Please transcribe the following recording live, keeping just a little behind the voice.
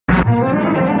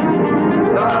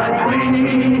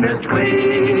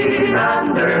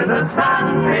the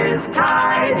sun is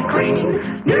Tide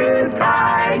Clean, new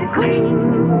Tide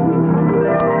Clean.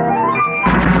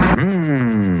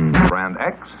 Brand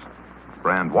X,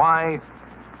 Brand Y,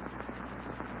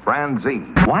 Brand Z.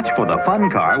 Watch for the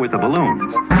fun car with the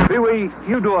balloons. Pee-wee,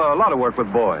 you do a lot of work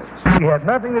with boys. He had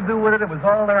nothing to do with it. It was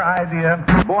all their idea.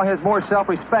 Boy has more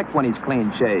self-respect when he's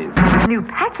clean shaved. New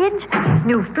package,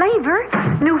 new flavor,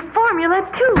 new formula,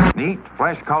 too. Neat,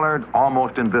 flesh-colored,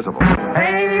 almost invisible.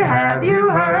 Hey, have you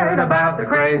heard about the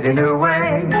crazy new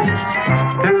way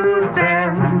to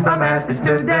send a message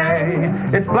today?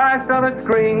 It's flashed on a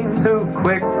screen, too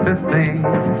quick to see.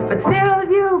 But still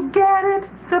you get it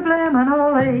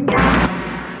subliminally.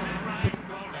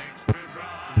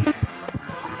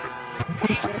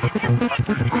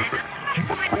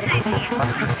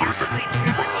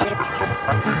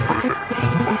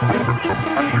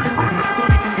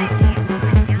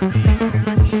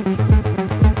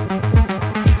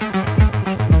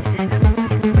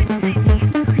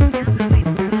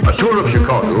 A tour of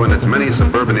Chicago and its many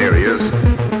suburban areas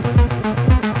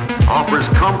offers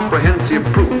comprehensive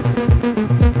proof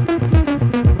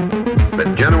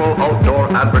that general outdoor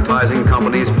advertising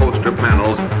companies' poster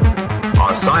panels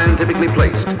are scientifically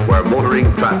placed where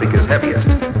motoring traffic is heaviest,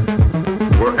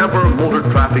 wherever motor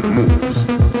traffic moves.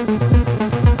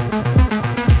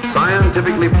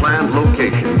 Scientifically planned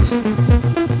locations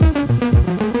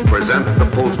present the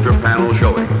poster panel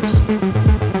showings.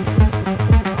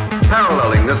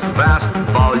 Paralleling this vast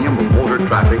volume of motor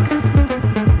traffic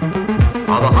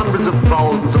are the hundreds of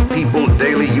thousands of people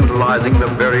daily utilizing the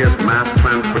various mass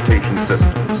transportation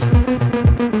systems.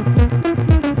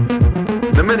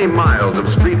 The many miles of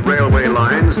street railway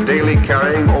lines daily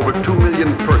carrying over 2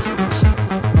 million persons.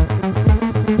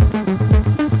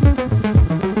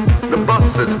 The bus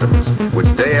systems,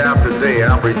 which day after day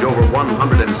average over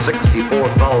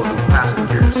 164,000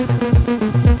 passengers.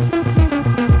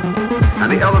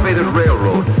 And the elevated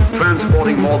railroad,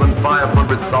 transporting more than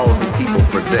 500,000 people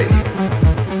per day.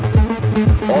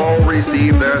 All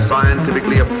receive their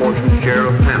scientifically apportioned share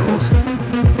of panels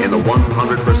in the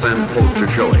 100% poster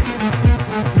showing.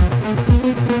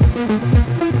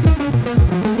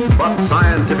 But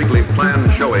scientifically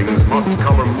planned showings must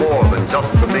cover more than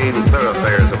just the main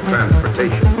thoroughfares of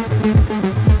transportation.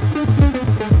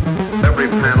 Every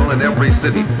panel in every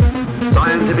city,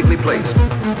 scientifically placed.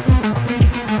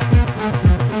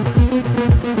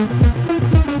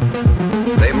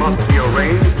 They must be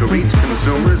arranged to reach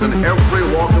consumers in every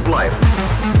walk of life.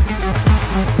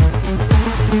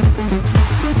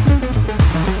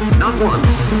 Not once,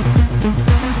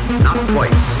 not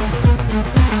twice,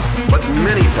 but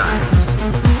many times.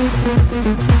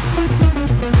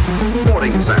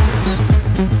 Sporting centers,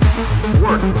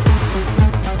 work,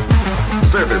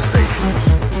 service stations,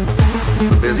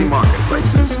 the busy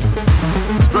marketplaces.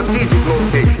 Strategic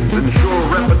locations ensure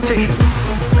repetition,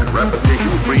 and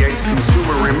repetition creates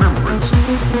consumer remembrance.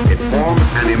 It forms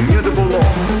an immutable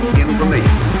law,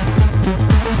 information.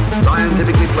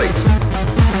 Scientifically placed,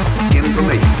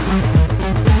 information.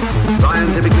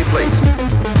 Scientifically placed,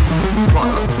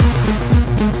 product.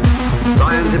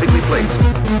 Scientifically placed,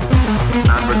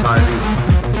 advertising.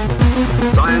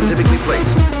 Scientifically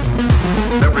placed,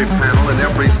 every panel in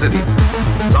every city.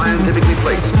 Scientifically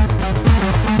placed,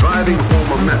 driving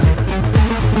home a message.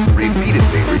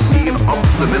 Repeatedly receive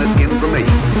up-to-the-minute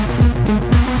information.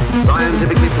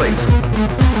 Scientifically placed,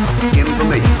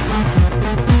 information.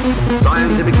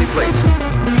 Scientifically placed.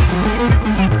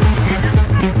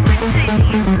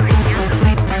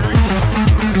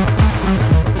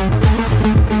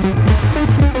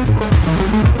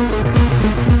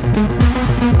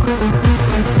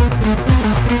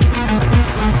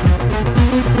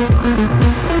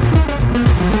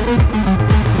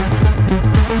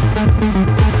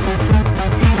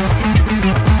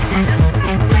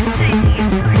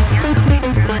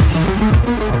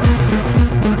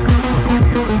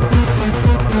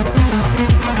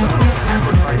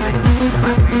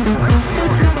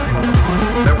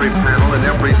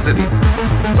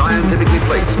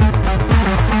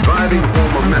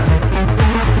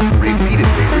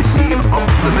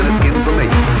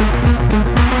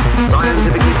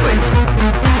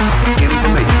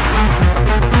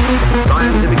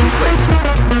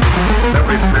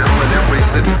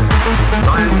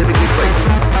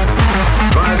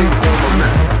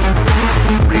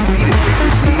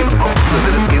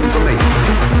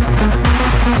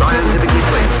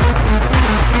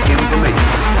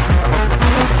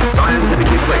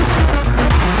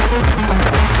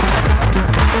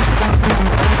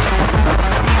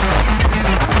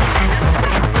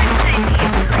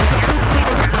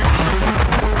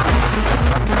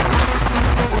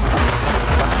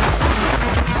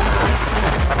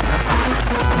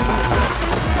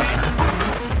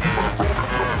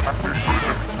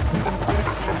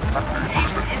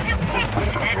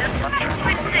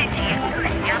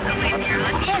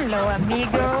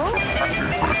 amigo.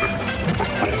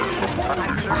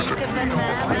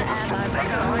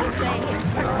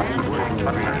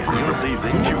 You'll see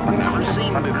things you've never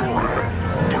seen before.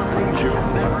 Do things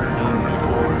you've never done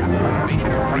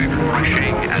before. Be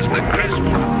refreshing.